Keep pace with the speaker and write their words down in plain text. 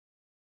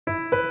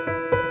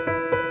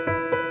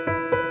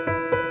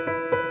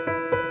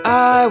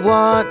I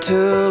want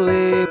to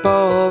leap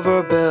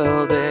over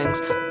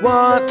buildings,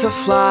 want to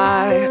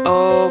fly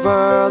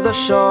over the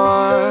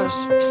shores,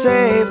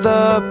 save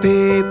the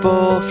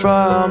people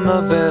from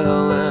the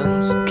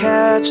villains,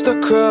 catch the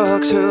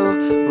crooks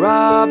who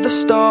rob the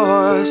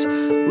stores,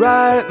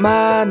 write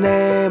my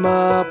name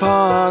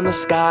upon the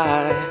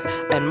sky,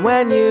 and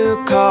when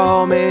you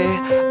call me,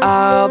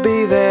 I'll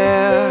be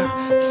there,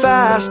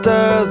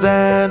 faster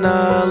than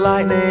a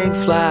lightning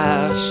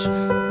flash,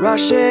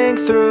 rushing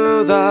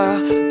through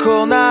the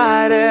cool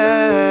night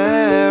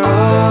air.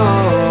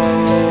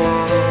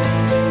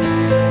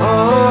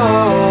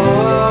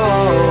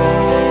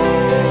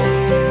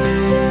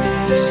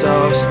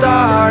 So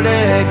start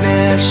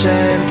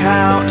ignition,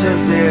 count to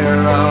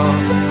zero.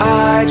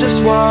 I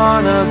just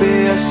wanna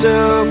be a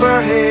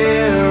superhero.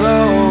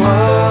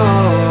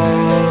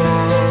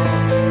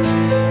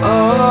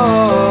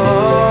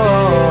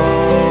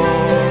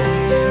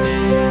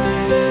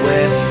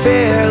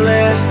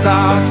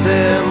 Thoughts,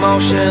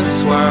 emotions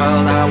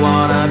swirled. I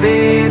wanna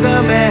be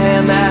the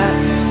man that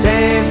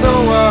saves the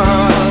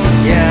world,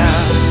 yeah.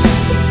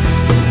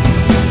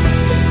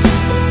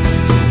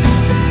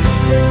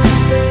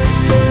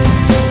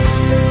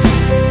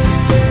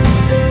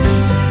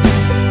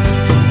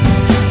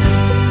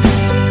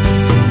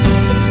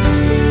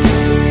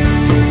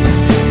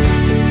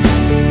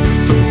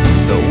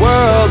 The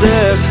world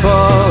is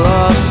full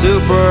of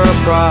super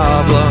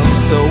problems,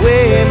 so we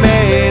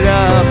made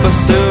up a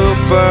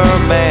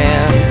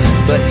Superman,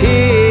 but he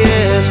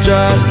is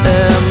just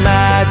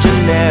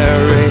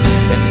imaginary.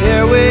 And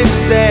here we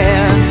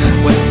stand,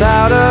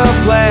 without a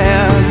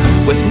plan,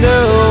 with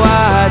new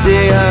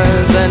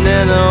ideas and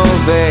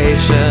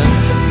innovation.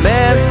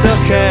 Man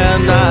still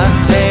cannot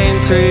tame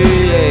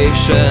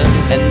creation,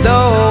 and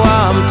though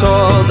I'm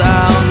told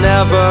I'll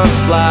never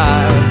fly,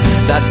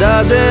 that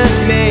doesn't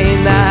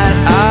mean that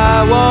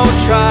I won't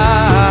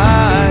try.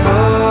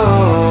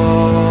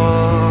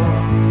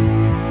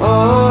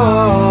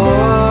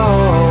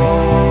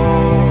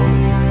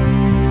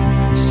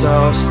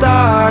 So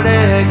start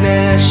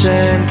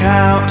ignition,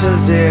 count to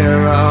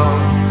zero.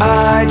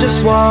 I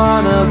just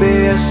wanna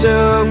be a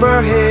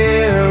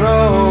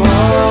superhero.